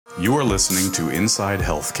You are listening to Inside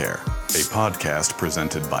Healthcare, a podcast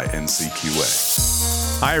presented by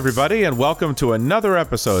NCQA. Hi, everybody, and welcome to another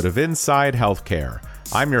episode of Inside Healthcare.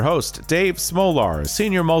 I'm your host, Dave Smolar,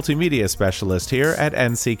 Senior Multimedia Specialist here at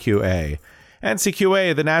NCQA.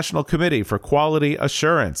 NCQA, the National Committee for Quality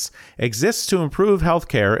Assurance, exists to improve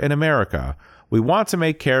healthcare in America. We want to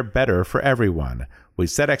make care better for everyone. We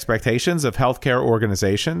set expectations of healthcare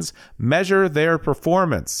organizations, measure their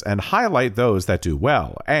performance, and highlight those that do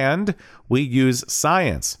well. And we use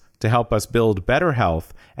science to help us build better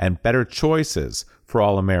health and better choices for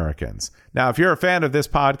all Americans. Now, if you're a fan of this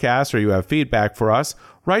podcast or you have feedback for us,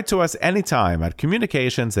 write to us anytime at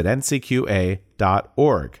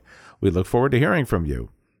communications@ncqa.org. We look forward to hearing from you.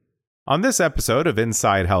 On this episode of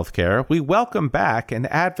Inside Healthcare, we welcome back an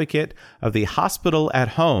advocate of the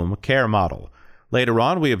hospital-at-home care model. Later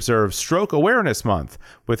on, we observe Stroke Awareness Month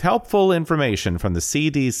with helpful information from the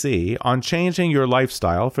CDC on changing your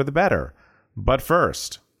lifestyle for the better. But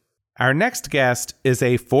first, our next guest is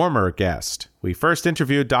a former guest. We first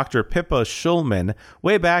interviewed Dr. Pippa Shulman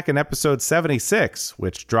way back in episode 76,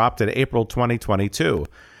 which dropped in April 2022.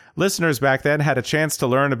 Listeners back then had a chance to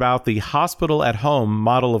learn about the hospital-at-home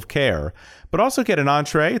model of care, but also get an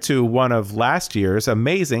entree to one of last year's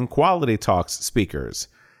amazing Quality Talks speakers.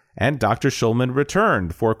 And Dr. Shulman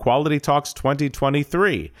returned for Quality Talks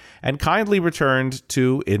 2023 and kindly returned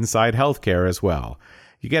to Inside Healthcare as well.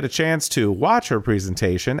 You get a chance to watch her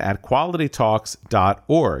presentation at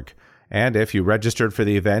qualitytalks.org. And if you registered for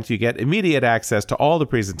the event, you get immediate access to all the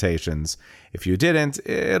presentations. If you didn't,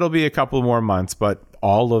 it'll be a couple more months, but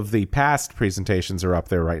all of the past presentations are up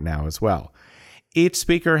there right now as well. Each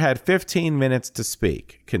speaker had 15 minutes to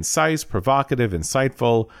speak. Concise, provocative,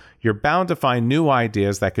 insightful. You're bound to find new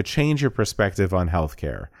ideas that could change your perspective on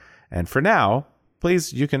healthcare. And for now,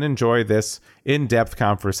 please, you can enjoy this in-depth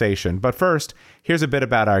conversation. But first, here's a bit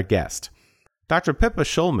about our guest. Dr. Pippa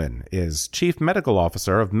Shulman is Chief Medical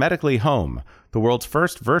Officer of Medically Home, the world's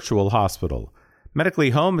first virtual hospital. Medically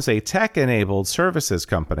Home is a tech-enabled services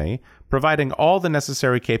company providing all the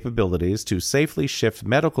necessary capabilities to safely shift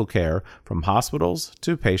medical care from hospitals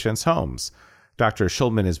to patients' homes. Dr.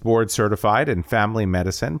 Shulman is board certified in family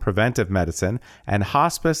medicine, preventive medicine, and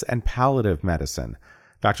hospice and palliative medicine.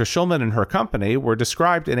 Dr. Shulman and her company were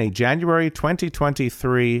described in a January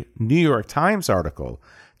 2023 New York Times article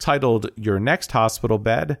titled, "Your Next Hospital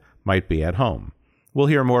Bed Might Be at Home." We'll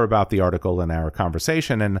hear more about the article in our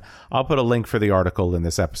conversation, and I'll put a link for the article in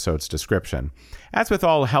this episode's description. As with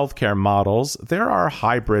all healthcare models, there are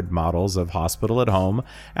hybrid models of hospital at home,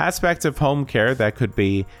 aspects of home care that could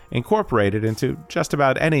be incorporated into just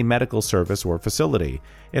about any medical service or facility.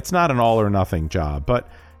 It's not an all-or-nothing job, but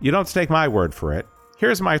you don't take my word for it.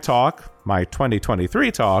 Here's my talk, my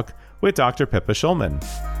 2023 talk, with Dr. Pippa Shulman.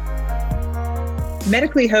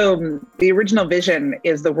 Medically Home, the original vision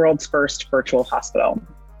is the world's first virtual hospital.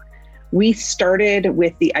 We started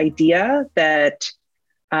with the idea that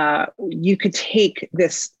you could take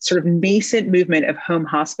this sort of nascent movement of home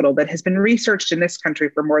hospital that has been researched in this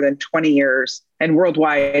country for more than 20 years and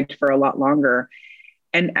worldwide for a lot longer,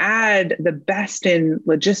 and add the best in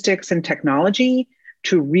logistics and technology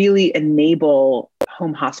to really enable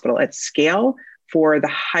home hospital at scale for the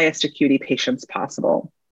highest acuity patients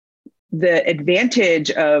possible. The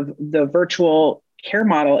advantage of the virtual care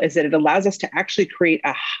model is that it allows us to actually create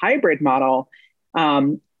a hybrid model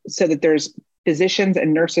so that there's physicians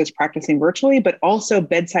and nurses practicing virtually, but also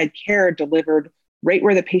bedside care delivered right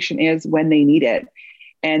where the patient is when they need it.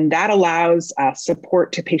 And that allows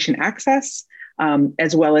support to patient access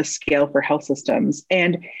as well as scale for health systems.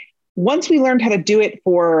 And once we learned how to do it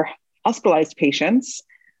for hospitalized patients,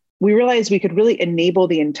 we realized we could really enable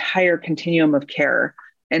the entire continuum of care.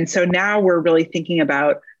 And so now we're really thinking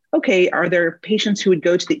about, okay, are there patients who would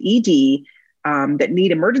go to the ED that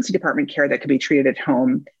need emergency department care that could be treated at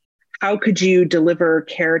home? How could you deliver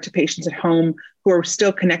care to patients at home who are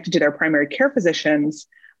still connected to their primary care physicians,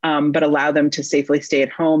 but allow them to safely stay at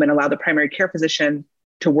home and allow the primary care physician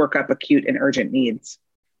to work up acute and urgent needs?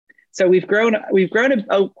 So we've grown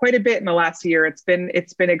quite a bit in the last year. It's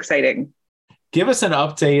been exciting. Give us an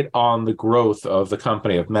update on the growth of the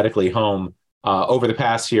company of Medically Home over the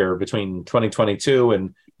past year between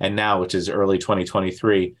 2022 and now, which is early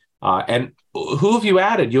 2023. And who have you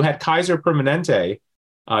added? You had Kaiser Permanente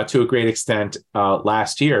to a great extent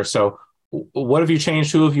last year. So what have you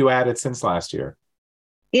changed? Who have you added since last year?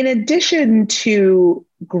 In addition to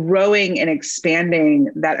growing and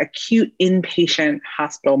expanding that acute inpatient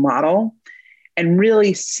hospital model and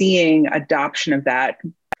really seeing adoption of that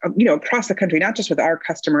across the country, not just with our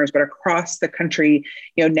customers, but across the country.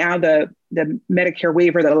 Now the Medicare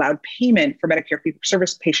waiver that allowed payment for Medicare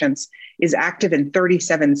fee-for-service patients is active in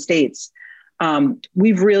 37 states.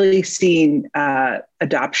 We've really seen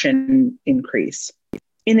adoption increase.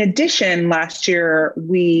 In addition, last year,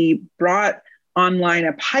 we brought online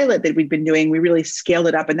a pilot that we've been doing. We really scaled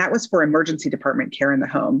it up, and that was for emergency department care in the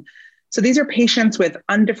home. So these are patients with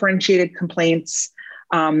undifferentiated complaints,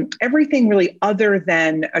 everything really other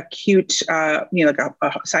than acute,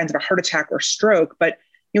 signs of a heart attack or stroke, but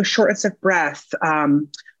shortness of breath,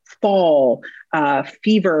 fall,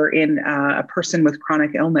 fever in a person with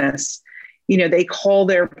chronic illness. They call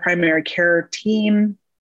their primary care team,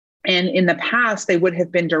 and in the past they would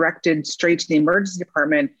have been directed straight to the emergency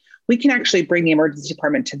department. We can actually bring the emergency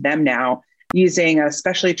department to them now using a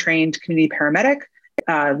specially trained community paramedic,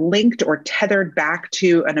 linked or tethered back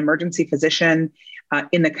to an emergency physician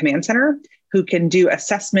in the command center who can do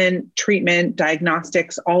assessment, treatment,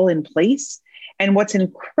 diagnostics all in place. And what's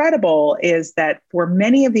incredible is that for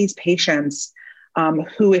many of these patients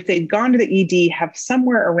who, if they'd gone to the ED, have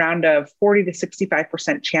somewhere around a 40 to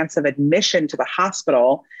 65% chance of admission to the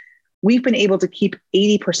hospital, we've been able to keep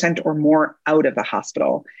 80% or more out of the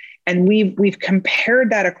hospital. And we've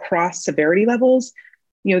compared that across severity levels.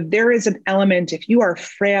 There is an element, if you are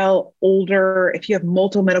frail, older, if you have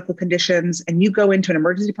multiple medical conditions and you go into an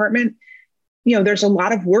emergency department, there's a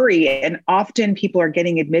lot of worry, and often people are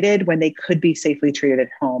getting admitted when they could be safely treated at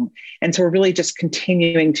home. And so we're really just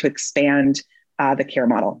continuing to expand the care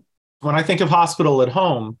model. When I think of hospital at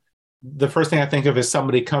home, the first thing I think of is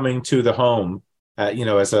somebody coming to the home,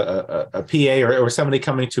 as a PA or somebody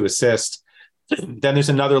coming to assist. Then there's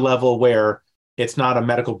another level where it's not a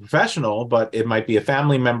medical professional, but it might be a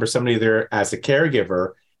family member, somebody there as a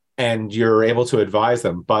caregiver, and you're able to advise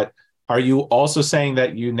them. But are you also saying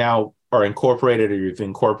that you now are incorporated, or you've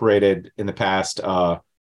incorporated in the past,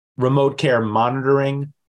 remote care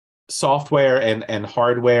monitoring software and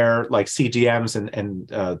hardware like CGMs and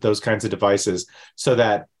those kinds of devices, so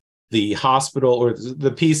that the hospital or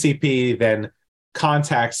the PCP then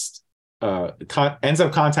ends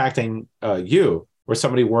up contacting you or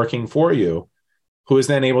somebody working for you, who is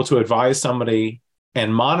then able to advise somebody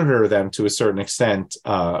and monitor them to a certain extent,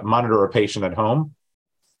 monitor a patient at home?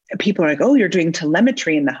 People are like, oh, you're doing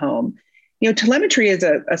telemetry in the home. Telemetry is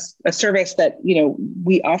a service that,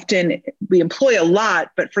 we employ a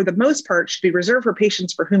lot, but for the most part should be reserved for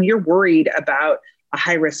patients for whom you're worried about a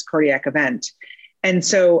high-risk cardiac event. And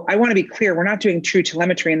so I want to be clear, we're not doing true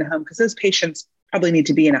telemetry in the home because those patients probably need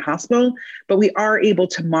to be in a hospital, but we are able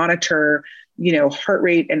to monitor, heart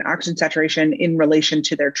rate and oxygen saturation in relation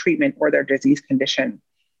to their treatment or their disease condition.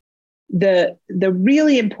 The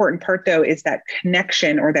really important part, though, is that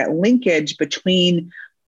connection or that linkage between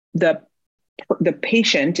the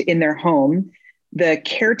patient in their home, the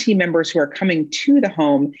care team members who are coming to the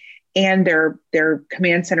home, and their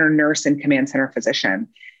command center nurse and command center physician.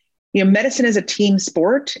 Medicine is a team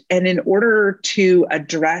sport, and in order to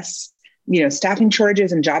address staffing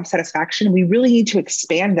shortages and job satisfaction, we really need to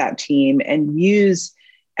expand that team and use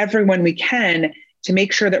everyone we can to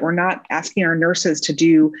make sure that we're not asking our nurses to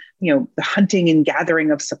do, the hunting and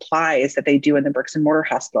gathering of supplies that they do in the bricks and mortar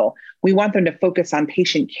hospital. We want them to focus on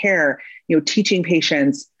patient care, teaching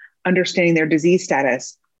patients, understanding their disease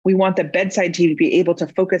status. We want the bedside team to be able to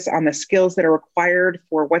focus on the skills that are required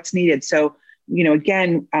for what's needed. So,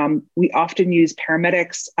 again, we often use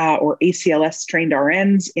paramedics or ACLS trained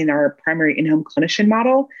RNs in our primary in-home clinician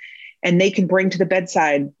model, and they can bring to the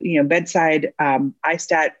bedside, bedside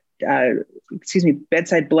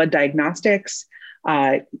bedside blood diagnostics,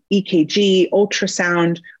 EKG,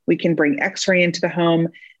 ultrasound. We can bring X-ray into the home.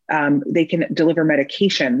 They can deliver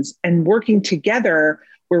medications, and working together,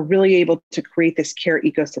 we're really able to create this care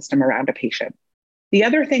ecosystem around a patient. The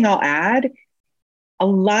other thing I'll add, a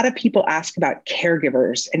lot of people ask about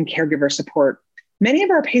caregivers and caregiver support. Many of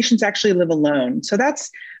our patients actually live alone. So that's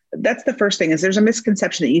the first thing, is there's a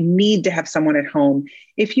misconception that you need to have someone at home.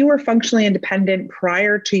 If you are functionally independent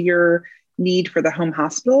prior to your need for the home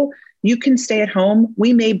hospital, you can stay at home.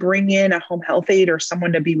 We may bring in a home health aide or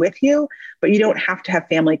someone to be with you, but you don't have to have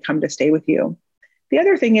family come to stay with you. The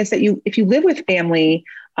other thing is that if you live with family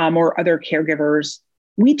or other caregivers,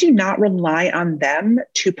 we do not rely on them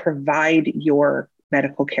to provide your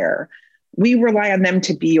medical care. We rely on them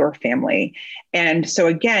to be your family. And so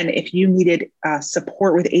again, if you needed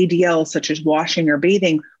support with ADL, such as washing or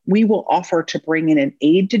bathing, we will offer to bring in an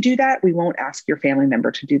aide to do that. We won't ask your family member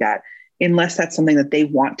to do that unless that's something that they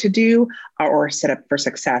want to do or set up for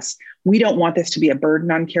success. We don't want this to be a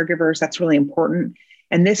burden on caregivers. That's really important.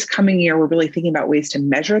 And this coming year, we're really thinking about ways to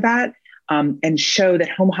measure that and show that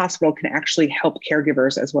home hospital can actually help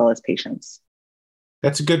caregivers as well as patients.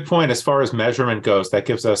 That's a good point. As far as measurement goes, that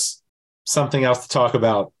gives us something else to talk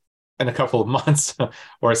about in a couple of months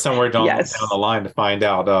or somewhere down the line to find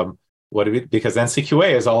out because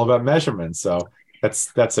NCQA is all about measurement. So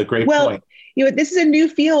that's a great point. This is a new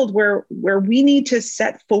field where we need to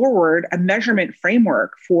set forward a measurement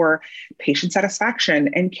framework for patient satisfaction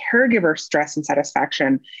and caregiver stress and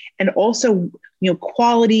satisfaction, and also,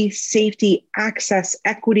 quality, safety, access,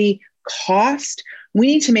 equity, cost. We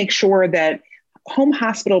need to make sure that home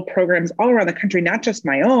hospital programs all around the country, not just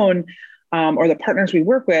my own or the partners we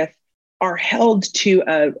work with, are held to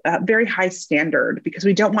a very high standard, because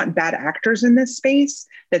we don't want bad actors in this space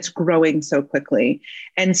that's growing so quickly.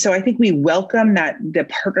 And so I think we welcome the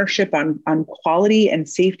partnership on quality and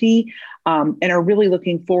safety, and are really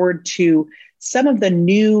looking forward to some of the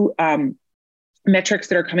new metrics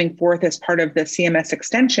that are coming forth as part of the CMS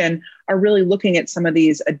extension are really looking at some of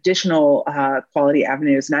these additional quality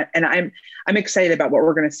avenues. And I'm excited about what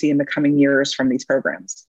we're going to see in the coming years from these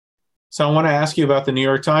programs. So I want to ask you about the New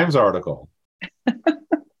York Times article,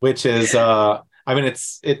 which is,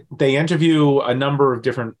 they interview a number of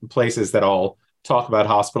different places that all talk about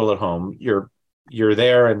hospital at home. You're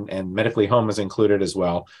there, and medically home is included as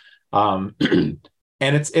well. And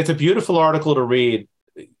it's a beautiful article to read,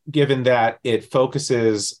 given that it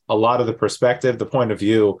focuses a lot of the perspective, the point of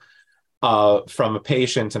view from a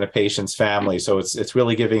patient and a patient's family. So it's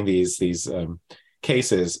really giving these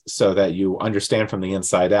cases so that you understand from the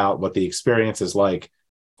inside out what the experience is like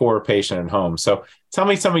for a patient at home. So tell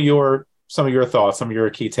me some of your thoughts, some of your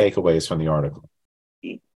key takeaways from the article.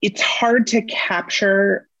 It's hard to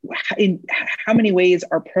capture in how many ways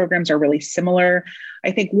our programs are really similar.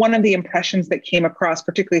 I think one of the impressions that came across,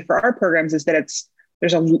 particularly for our programs, is that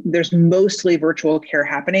there's mostly virtual care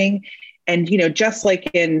happening. And, just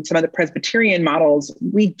like in some of the Presbyterian models,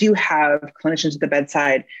 we do have clinicians at the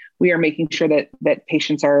bedside. We are making sure that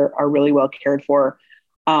patients are really well cared for.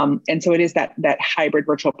 And so it is that hybrid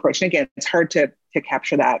virtual approach. And again, it's hard to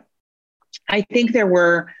capture that. I think there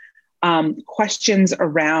were questions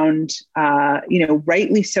around,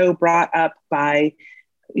 rightly so brought up by,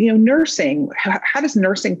 nursing. How does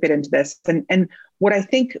nursing fit into this? And what I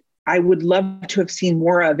think I would love to have seen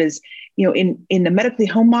more of is, in the medically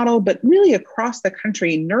home model, but really across the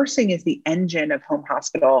country, nursing is the engine of home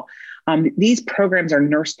hospital. These programs are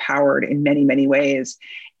nurse powered in many, many ways.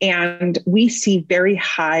 And we see very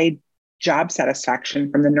high job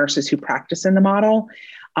satisfaction from the nurses who practice in the model.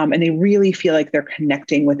 And they really feel like they're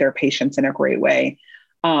connecting with their patients in a great way.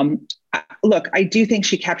 Look, I do think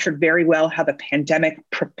she captured very well how the pandemic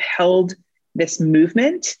propelled this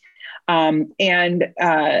movement, and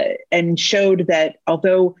showed that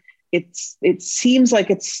although it seems like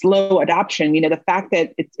it's slow adoption, the fact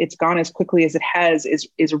that it's gone as quickly as it has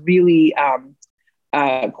is really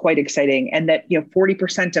quite exciting. And that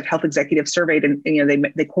 40% of health executives surveyed,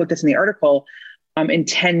 and they quote this in the article,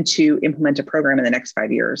 intend to implement a program in the next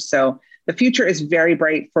 5 years. So the future is very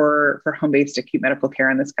bright for home-based acute medical care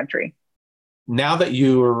in this country. Now that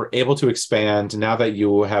you are able to expand, now that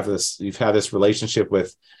you've had this relationship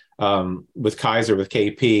with Kaiser, with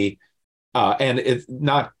KP, and it's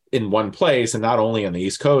not in one place, and not only on the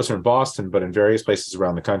East Coast or in Boston, but in various places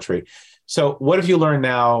around the country. So what have you learned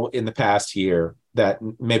now in the past year that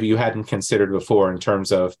maybe you hadn't considered before in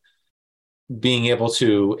terms of being able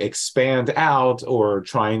to expand out, or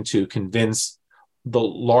trying to convince the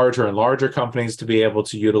larger and larger companies to be able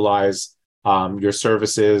to utilize your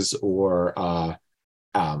services, or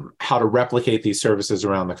how to replicate these services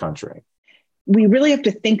around the country? We really have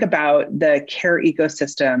to think about the care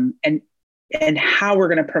ecosystem and how we're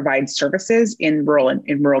going to provide services in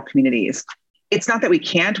rural communities. It's not that we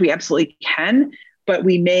can't, we absolutely can, but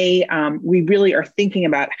we really are thinking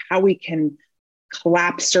about how we can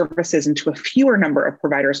collapse services into a fewer number of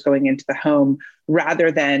providers going into the home,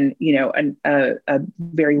 rather than, a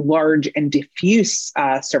very large and diffuse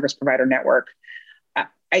service provider network.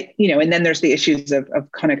 And then there's the issues of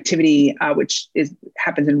connectivity, which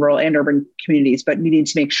happens in rural and urban communities, but needing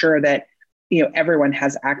to make sure that, everyone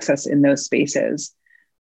has access in those spaces.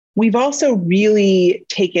 We've also really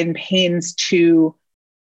taken pains to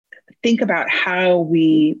think about how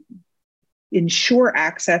we ensure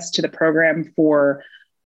access to the program for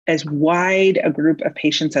as wide a group of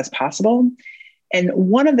patients as possible. And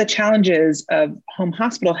one of the challenges of home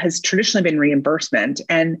hospital has traditionally been reimbursement.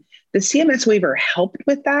 And the CMS waiver helped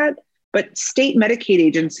with that, but state Medicaid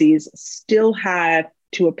agencies still had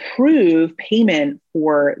to approve payment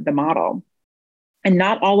for the model. And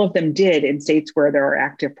not all of them did in states where there are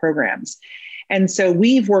active programs. And so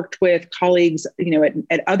we've worked with colleagues,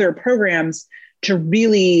 at other programs to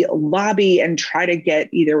really lobby and try to get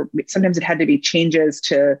sometimes it had to be changes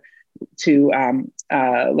to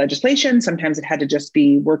legislation. Sometimes it had to just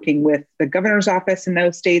be working with the governor's office in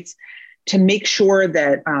those states to make sure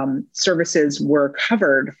that services were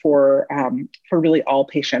covered for really all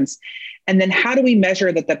patients. And then how do we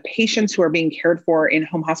measure that the patients who are being cared for in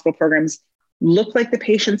home hospital programs look like the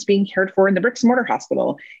patients being cared for in the bricks and mortar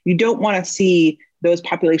hospital? You don't want to see those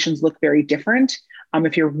populations look very different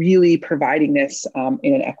if you're really providing this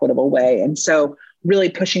in an equitable way. And so really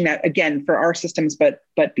pushing that, again, for our systems, but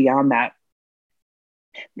beyond that.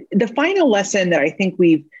 The final lesson that I think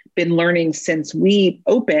we've been learning since we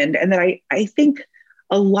opened, and that I think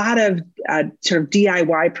a lot of sort of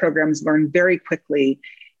DIY programs learn very quickly,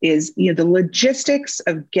 is the logistics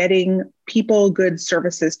of getting people, goods,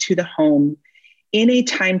 services to the home in a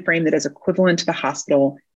time frame that is equivalent to the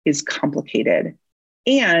hospital is complicated.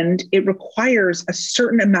 And it requires a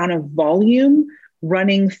certain amount of volume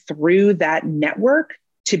running through that network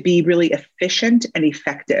to be really efficient and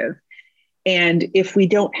effective. And if we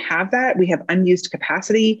don't have that, we have unused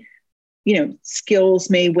capacity, skills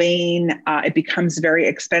may wane, it becomes very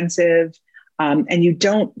expensive, and you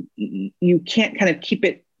can't kind of keep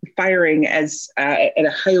it firing as at a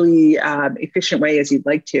highly efficient way as you'd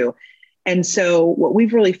like to. And so what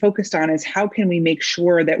we've really focused on is how can we make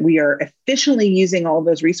sure that we are efficiently using all of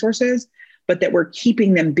those resources, but that we're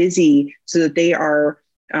keeping them busy so that they are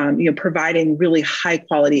providing really high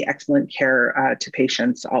quality, excellent care to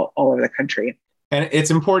patients all over the country. And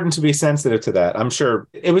it's important to be sensitive to that. I'm sure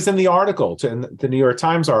it was in the article, in the New York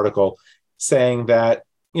Times article, saying that,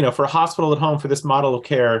 for a hospital at home, for this model of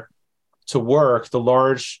care to work, the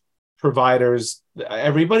large providers,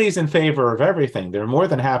 everybody's in favor of everything. They're more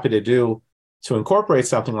than happy to incorporate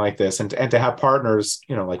something like this and to have partners,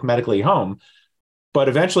 like Medically Home. But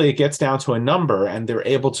eventually it gets down to a number, and they're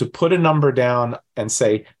able to put a number down and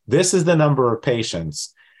say, this is the number of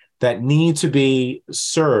patients that need to be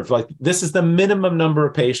served. Like, this is the minimum number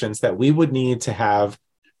of patients that we would need to have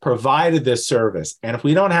provided this service. And if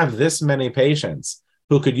we don't have this many patients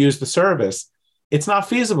who could use the service, it's not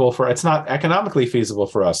economically feasible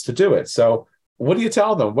for us to do it. So what do you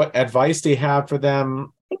tell them? What advice do you have for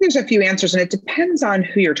them? I think there's a few answers, and it depends on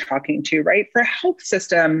who you're talking to, right? For a health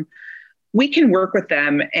system, we can work with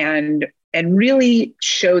them and really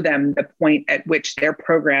show them the point at which their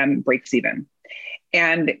program breaks even.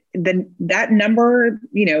 And then that number,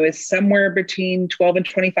 is somewhere between 12 and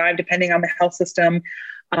 25, depending on the health system.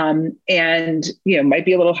 And, might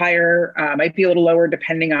be a little higher, might be a little lower,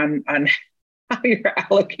 depending on how you're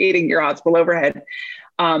allocating your hospital overhead.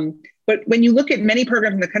 But when you look at many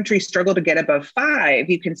programs in the country struggle to get above 5,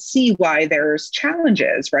 you can see why there's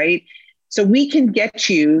challenges, right? So we can get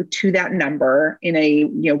you to that number in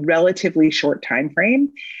a relatively short time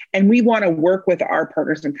frame, and we want to work with our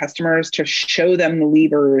partners and customers to show them the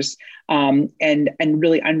levers and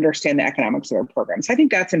really understand the economics of our programs. I think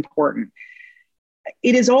that's important.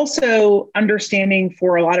 It is also understanding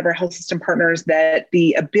for a lot of our health system partners that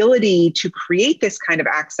the ability to create this kind of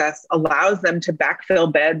access allows them to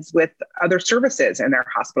backfill beds with other services in their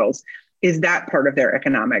hospitals. Is that part of their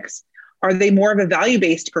economics? Are they more of a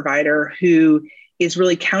value-based provider who is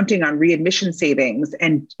really counting on readmission savings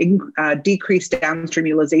and decreased downstream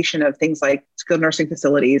utilization of things like skilled nursing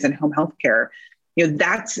facilities and home health care?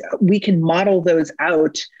 We can model those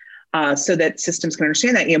out so that systems can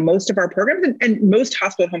understand that. Most of our programs and most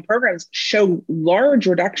hospital home programs show large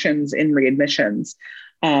reductions in readmissions.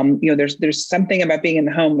 There's something about being in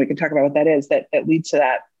the home, we can talk about what that is, that leads to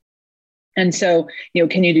that. And so,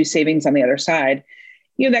 can you do savings on the other side?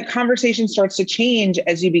 That conversation starts to change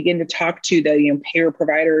as you begin to talk to the, payer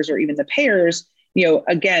providers or even the payers.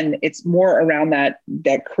 Again, it's more around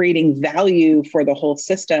that creating value for the whole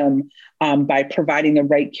system by providing the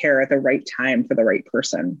right care at the right time for the right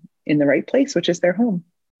person in the right place, which is their home.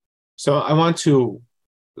 So I want to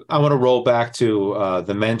roll back to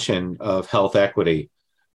the mention of health equity.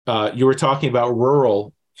 You were talking about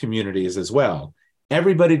rural communities as well.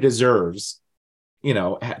 Everybody deserves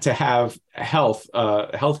to have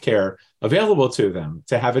health care available to them,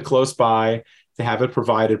 to have it close by, to have it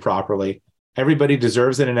provided properly. Everybody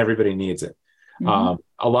deserves it and everybody needs it. Mm-hmm.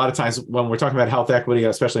 A lot of times when we're talking about health equity,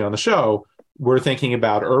 especially on the show, we're thinking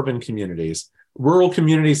about urban communities. Rural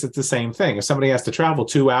communities, it's the same thing. If somebody has to travel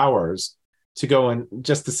 2 hours to go and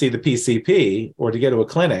just to see the PCP or to get to a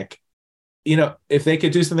clinic, if they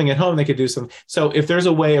could do something at home, they could do something. So if there's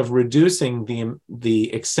a way of reducing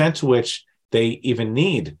the extent to which they even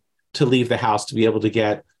need to leave the house to be able to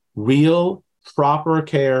get real, proper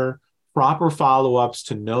care proper follow-ups,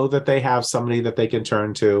 to know that they have somebody that they can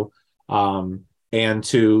turn to, and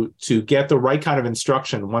to get the right kind of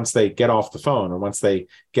instruction once they get off the phone or once they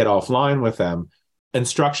get offline with them,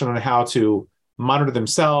 instruction on how to monitor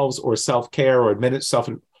themselves or self-care or admit self,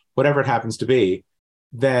 whatever it happens to be,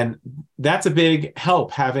 then that's a big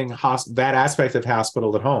help, having that aspect of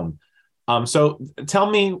hospital at home. So tell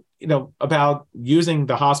me, about using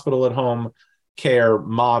the hospital at home care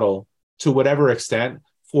model to whatever extent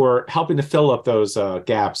for helping to fill up those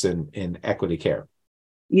gaps in equity care.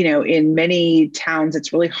 In many towns,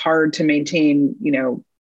 it's really hard to maintain,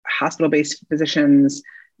 hospital-based physicians,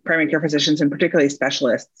 primary care physicians, and particularly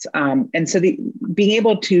specialists. And so being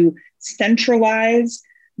able to centralize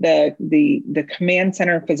the command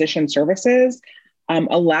center physician services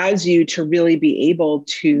allows you to really be able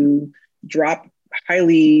to drop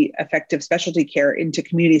highly effective specialty care into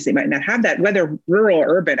communities that might not have that, whether rural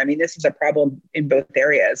or urban. I mean, this is a problem in both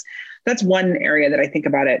areas. That's one area that I think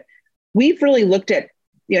about it. We've really looked at,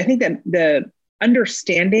 I think that the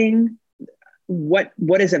understanding what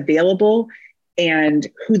is available and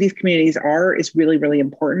who these communities are is really, really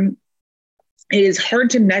important. It is hard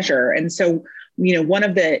to measure. And so, one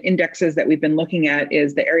of the indexes that we've been looking at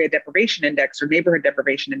is the area deprivation index or neighborhood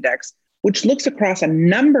deprivation index, which looks across a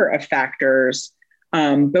number of factors,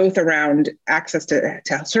 both around access to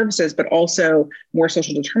health services, but also more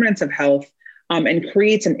social determinants of health, and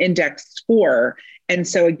creates an index score. And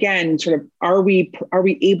so again, sort of, are we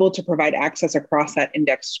able to provide access across that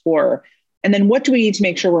index score? And then what do we need to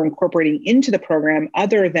make sure we're incorporating into the program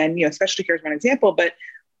other than, specialty care is one example, but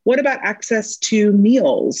what about access to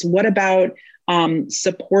meals? What about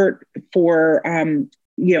support for,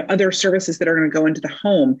 other services that are going to go into the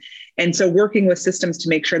home? And so working with systems to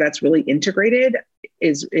make sure that's really integrated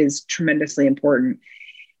is tremendously important.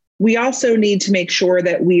 We also need to make sure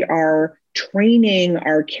that we are training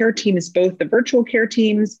our care teams, both the virtual care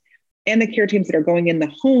teams and the care teams that are going in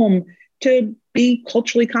the home, to be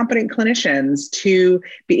culturally competent clinicians, to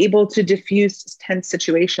be able to diffuse tense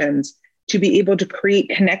situations, to be able to create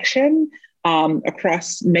connection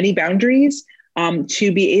across many boundaries,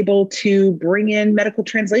 to be able to bring in medical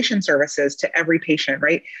translation services to every patient,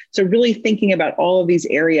 right? So really thinking about all of these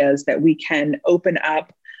areas that we can open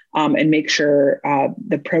up and make sure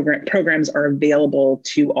the programs are available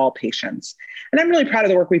to all patients. And I'm really proud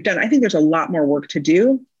of the work we've done. I think there's a lot more work to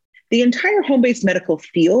do. The entire home-based medical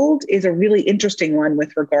field is a really interesting one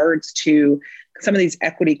with regards to some of these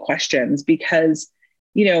equity questions, because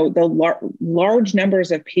the large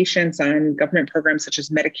numbers of patients on government programs such as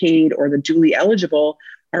Medicaid or the dually eligible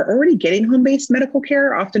are already getting home-based medical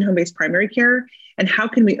care, often home-based primary care. And how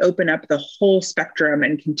can we open up the whole spectrum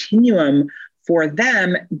and continuum for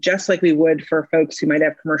them, just like we would for folks who might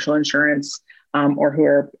have commercial insurance or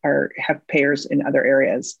who have payers in other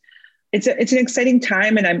areas? It's an exciting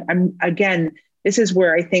time. And I'm again, this is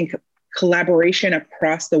where I think collaboration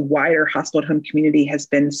across the wider hospital at home community has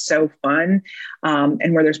been so fun,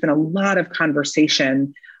 and where there's been a lot of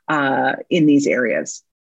conversation in these areas.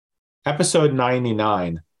 Episode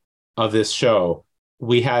 99 of this show,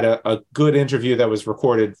 we had a good interview that was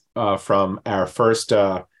recorded from our first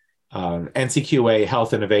NCQA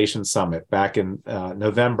Health Innovation Summit back in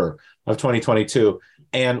November of 2022.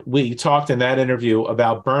 And we talked in that interview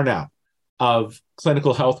about burnout of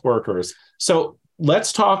clinical health workers. So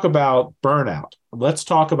let's talk about burnout. Let's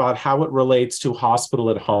talk about how it relates to hospital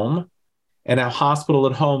at home, and how hospital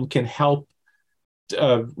at home can help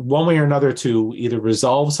one way or another to either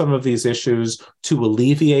resolve some of these issues, to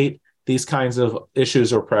alleviate these kinds of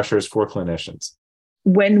issues or pressures for clinicians.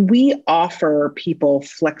 When we offer people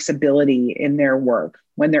flexibility in their work,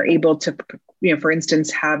 when they're able to, for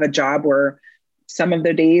instance, have a job where some of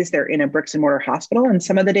the days they're in a bricks and mortar hospital, and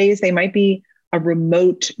some of the days they might be a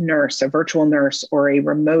remote nurse, a virtual nurse, or a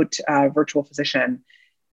remote virtual physician,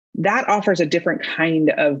 that offers a different kind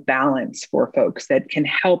of balance for folks that can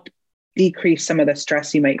help decrease some of the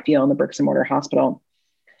stress you might feel in the bricks and mortar hospital.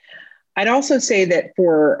 I'd also say that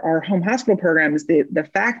for our home hospital programs, the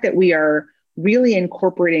fact that we are really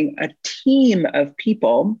incorporating a team of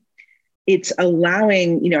people, it's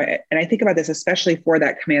allowing, and I think about this especially for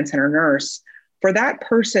that command center nurse, for that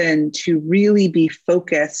person to really be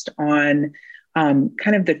focused on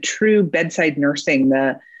kind of the true bedside nursing,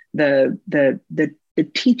 the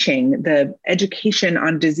teaching, the education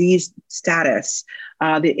on disease status,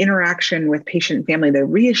 the interaction with patient and family, the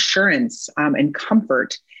reassurance and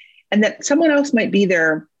comfort, and that someone else might be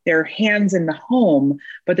their hands in the home,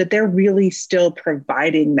 but that they're really still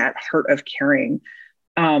providing that heart of caring.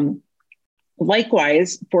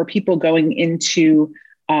 Likewise, for people going into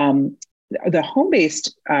the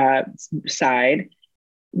home-based side,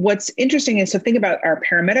 what's interesting is to think about our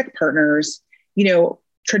paramedic partners.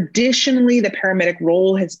 Traditionally, the paramedic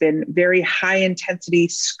role has been very high intensity,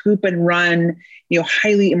 scoop and run,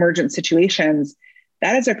 highly emergent situations.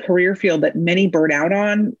 That is a career field that many burn out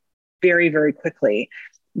on very, very quickly.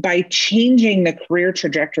 By changing the career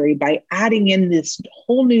trajectory, by adding in this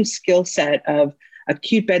whole new skill set of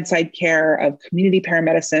acute bedside care, of community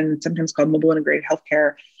paramedicine, sometimes called mobile integrated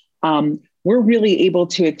healthcare, we're really able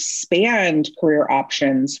to expand career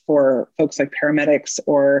options for folks like paramedics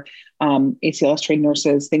or ACLS trained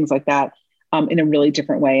nurses, things like that, in a really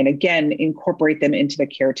different way. And again, incorporate them into the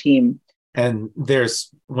care team. And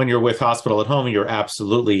when you're with hospital at home, you're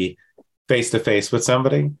absolutely face-to-face with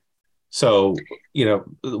somebody. So,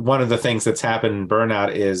 one of the things that's happened in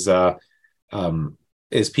burnout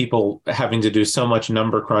is people having to do so much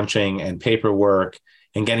number crunching and paperwork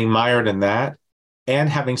and getting mired in that, and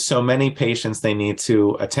having so many patients they need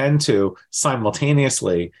to attend to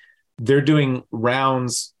simultaneously. They're doing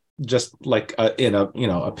rounds just like in a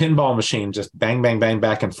pinball machine, just bang, bang, bang,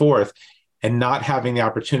 back and forth, and not having the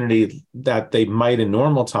opportunity that they might in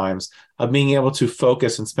normal times of being able to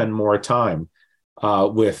focus and spend more time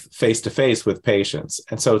with face-to-face with patients.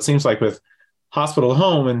 And so it seems like with hospital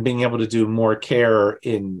home and being able to do more care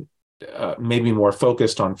in maybe more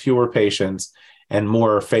focused on fewer patients and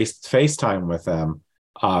more face-to-face time with them,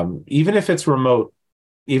 even if it's remote,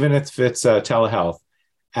 even if it's telehealth,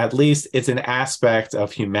 at least it's an aspect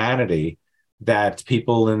of humanity that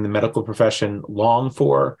people in the medical profession long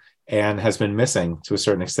for and has been missing to a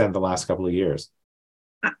certain extent the last couple of years.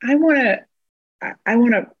 I want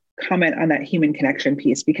to comment on that human connection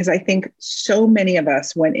piece, because I think so many of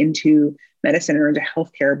us went into medicine or into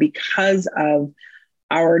healthcare because of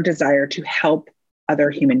our desire to help other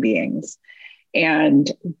human beings. And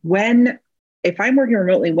if I'm working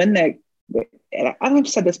remotely, I've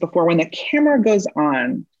said this before, when the camera goes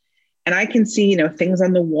on and I can see, things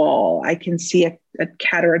on the wall, I can see a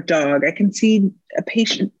cat or a dog, I can see a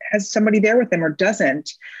patient has somebody there with them or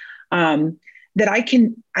doesn't, that I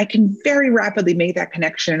can very rapidly make that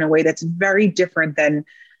connection in a way that's very different than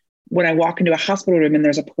when I walk into a hospital room and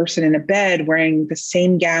there's a person in a bed wearing the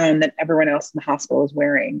same gown that everyone else in the hospital is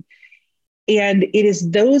wearing. And it is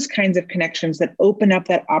those kinds of connections that open up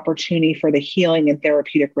that opportunity for the healing and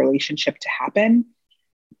therapeutic relationship to happen.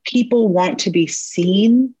 People want to be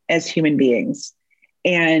seen as human beings,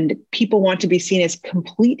 and people want to be seen as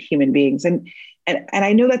complete human beings. And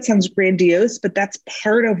I know that sounds grandiose, but that's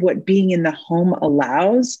part of what being in the home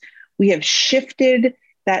allows. We have shifted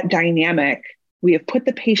that dynamic. We have put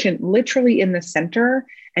the patient literally in the center,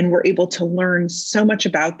 and we're able to learn so much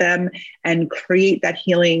about them and create that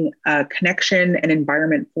healing connection and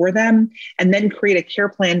environment for them, and then create a care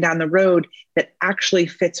plan down the road that actually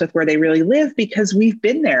fits with where they really live, because we've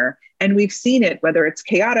been there and we've seen it, whether it's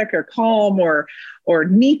chaotic or calm or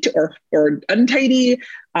neat or untidy.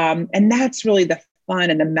 And that's really the fun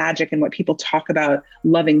and the magic, and what people talk about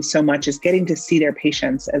loving so much, is getting to see their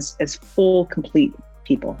patients as full, complete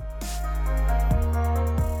people.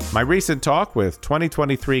 My recent talk with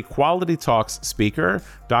 2023 Quality Talks speaker,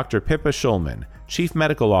 Dr. Pippa Shulman, Chief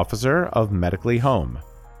Medical Officer of Medically Home.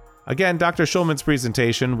 Again, Dr. Shulman's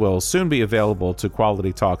presentation will soon be available to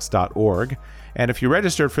qualitytalks.org, and if you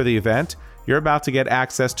registered for the event, you're about to get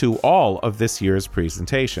access to all of this year's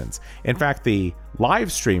presentations. In fact, the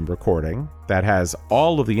live stream recording that has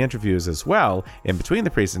all of the interviews as well in between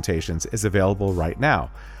the presentations is available right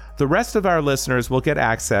now. The rest of our listeners will get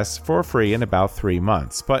access for free in about 3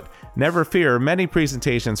 months, but never fear, many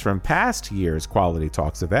presentations from past year's Quality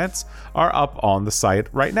Talks events are up on the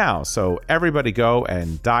site right now, so everybody go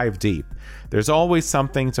and dive deep. There's always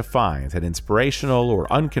something to find, an inspirational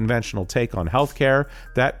or unconventional take on healthcare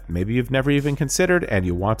that maybe you've never even considered and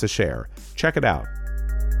you want to share. Check it out.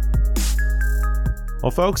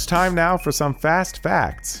 Well, folks, time now for some fast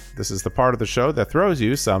facts. This is the part of the show that throws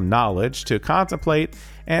you some knowledge to contemplate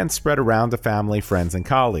and spread around to family, friends, and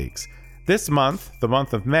colleagues. This month, the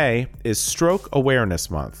month of May, is Stroke Awareness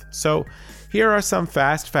Month. So here are some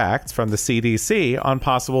fast facts from the CDC on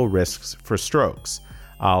possible risks for strokes.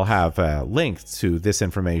 I'll have a link to this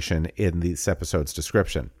information in this episode's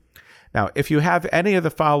description. Now, if you have any of the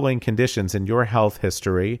following conditions in your health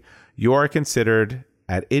history, you are considered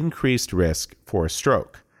at increased risk for a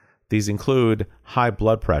stroke. These include high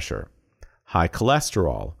blood pressure, high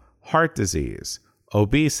cholesterol, heart disease,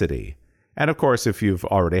 obesity, and of course, if you've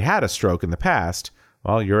already had a stroke in the past,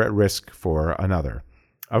 well, you're at risk for another.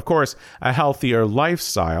 Of course, a healthier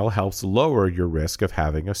lifestyle helps lower your risk of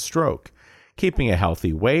having a stroke. Keeping a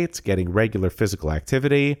healthy weight, getting regular physical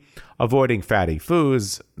activity, avoiding fatty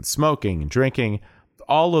foods, smoking, drinking,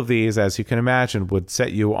 all of these, as you can imagine, would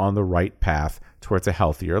set you on the right path towards a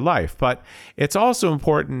healthier life. But it's also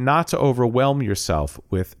important not to overwhelm yourself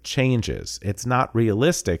with changes. It's not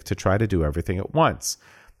realistic to try to do everything at once.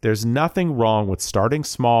 There's nothing wrong with starting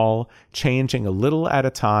small, changing a little at a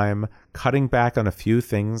time, cutting back on a few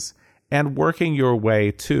things, and working your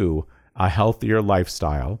way to a healthier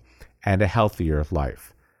lifestyle and a healthier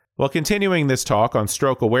life. Well, continuing this talk on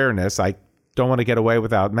stroke awareness, I don't want to get away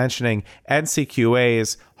without mentioning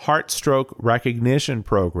NCQA's Heart Stroke Recognition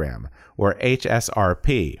Program, or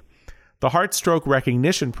HSRP. The Heart Stroke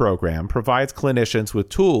Recognition Program provides clinicians with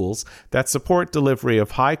tools that support delivery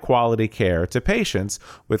of high-quality care to patients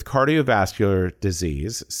with cardiovascular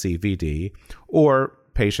disease, CVD, or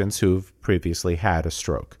patients who've previously had a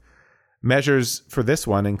stroke. Measures for this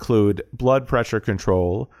one include blood pressure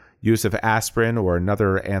control, use of aspirin or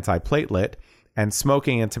another antiplatelet, and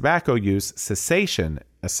smoking and tobacco use cessation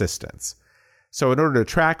assistance. So in order to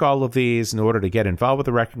track all of these, in order to get involved with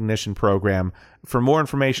the recognition program, for more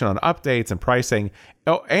information on updates and pricing,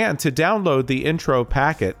 and to download the intro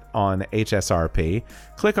packet on HSRP,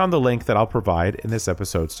 click on the link that I'll provide in this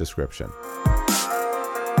episode's description.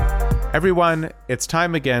 Everyone, it's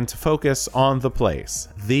time again to focus on the place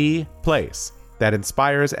that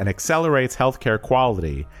inspires and accelerates healthcare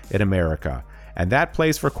quality in America. And that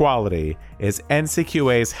place for quality is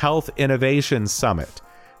NCQA's Health Innovation Summit.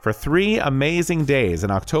 For 3 amazing days in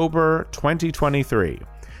October 2023,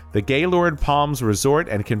 the Gaylord Palms Resort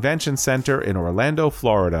and Convention Center in Orlando,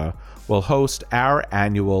 Florida, will host our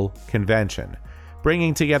annual convention.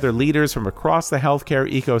 Bringing together leaders from across the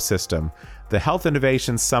healthcare ecosystem, the Health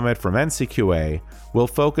Innovation Summit from NCQA will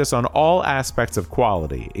focus on all aspects of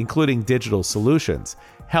quality, including digital solutions,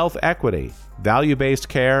 health equity, value-based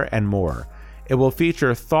care, and more. It will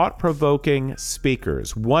feature thought-provoking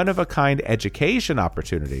speakers, one-of-a-kind education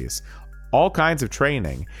opportunities, all kinds of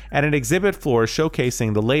training, and an exhibit floor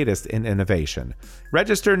showcasing the latest in innovation.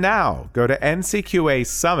 Register now. Go to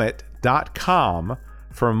ncqasummit.com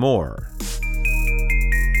for more.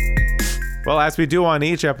 Well, as we do on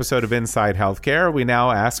each episode of Inside Healthcare, we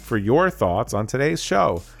now ask for your thoughts on today's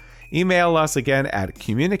show. Email us again at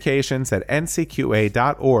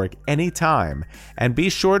communications@ncqa.org anytime, and be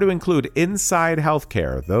sure to include Inside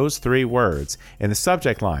Healthcare, those 3 words, in the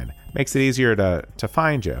subject line. Makes it easier to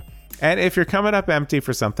find you. And if you're coming up empty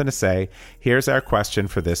for something to say, here's our question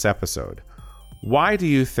for this episode. Why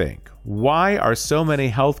are so many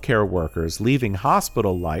healthcare workers leaving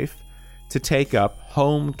hospital life to take up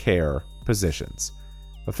home care positions?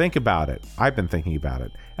 Well, think about it. I've been thinking about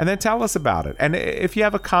it. And then tell us about it. And if you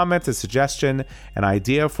have a comment, a suggestion, an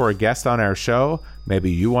idea for a guest on our show,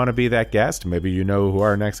 maybe you want to be that guest, maybe you know who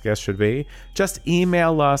our next guest should be, just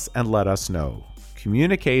email us and let us know.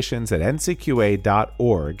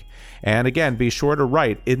 communications@ncqa.org. And again, be sure to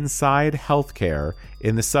write Inside Healthcare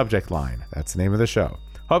in the subject line. That's the name of the show.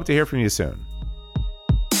 Hope to hear from you soon.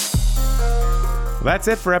 Well, that's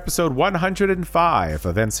it for episode 105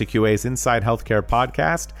 of NCQA's Inside Healthcare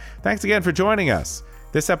podcast. Thanks again for joining us.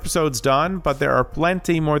 This episode's done, but there are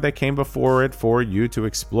plenty more that came before it for you to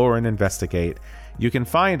explore and investigate. You can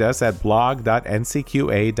find us at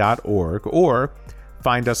blog.ncqa.org or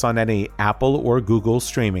find us on any Apple or Google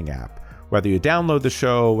streaming app. Whether you download the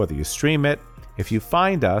show, whether you stream it, if you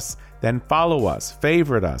find us, then follow us,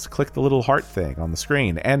 favorite us, click the little heart thing on the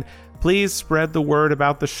screen, and please spread the word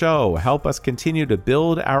about the show. Help us continue to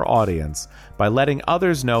build our audience by letting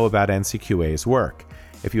others know about NCQA's work.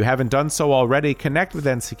 If you haven't done so already, connect with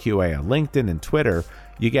NCQA on LinkedIn and Twitter.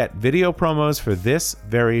 You get video promos for this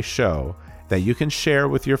very show that you can share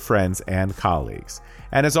with your friends and colleagues.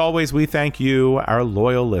 And as always, we thank you, our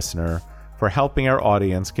loyal listener, for helping our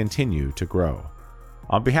audience continue to grow.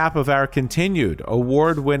 On behalf of our continued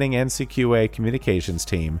award-winning NCQA communications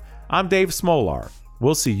team, I'm Dave Smolar.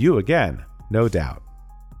 We'll see you again, no doubt.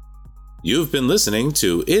 You've been listening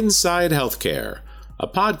to Inside Healthcare, a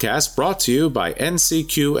podcast brought to you by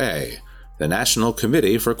NCQA, the National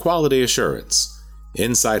Committee for Quality Assurance.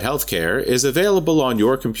 Inside Healthcare is available on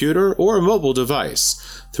your computer or mobile device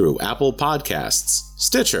through Apple Podcasts,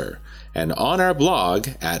 Stitcher, and on our blog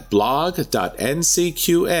at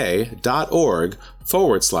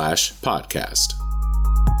blog.ncqa.org/podcast.